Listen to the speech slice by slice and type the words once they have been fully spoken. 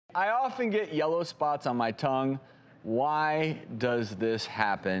I often get yellow spots on my tongue. Why does this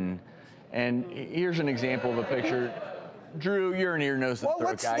happen? And here's an example of a picture. Drew, you're an ear, nose, and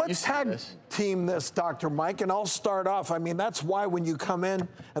throat guy. Let's tag team this, Dr. Mike, and I'll start off. I mean, that's why when you come in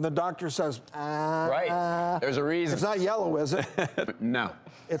and the doctor says, right, there's a reason. It's not yellow, is it? No.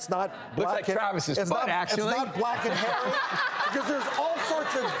 It's not black. Looks like Travis's butt, actually. It's not black and hairy, because there's all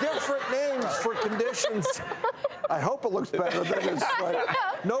sorts of different names for conditions. I hope it looks better than it's like,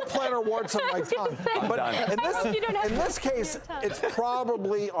 no plantar warts on my tongue. But in this case, it's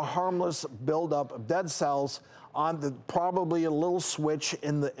probably a harmless buildup of dead cells on the probably a little switch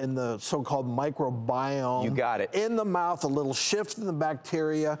in the so-called microbiome. You got it. In the mouth, a little shift in the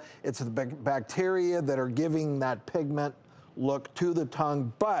bacteria. It's the bacteria that are giving that pigment look to the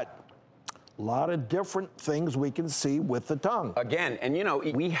tongue, but a lot of different things we can see with the tongue. Again, and you know,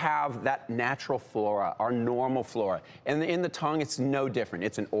 we have that natural flora, our normal flora. And in the tongue, it's no different.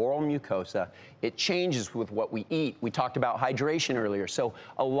 It's an oral mucosa. It changes with what we eat. We talked about hydration earlier. So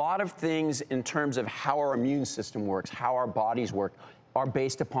a lot of things in terms of how our immune system works, how our bodies work, are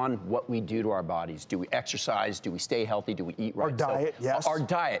based upon what we do to our bodies. Do we exercise? Do we stay healthy? Do we eat right? Our diet, yes. Our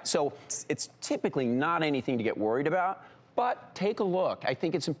diet. So it's typically not anything to get worried about. But take a look. I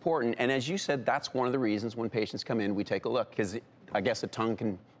think it's important. And as you said, that's one of the reasons when patients come in, we take a look, because I guess a tongue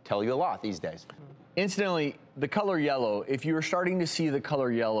can tell you a lot these days. Incidentally, the color yellow, if you're starting to see the color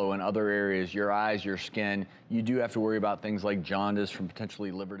yellow in other areas, your eyes, your skin, you do have to worry about things like jaundice from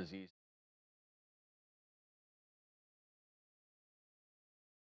potentially liver disease.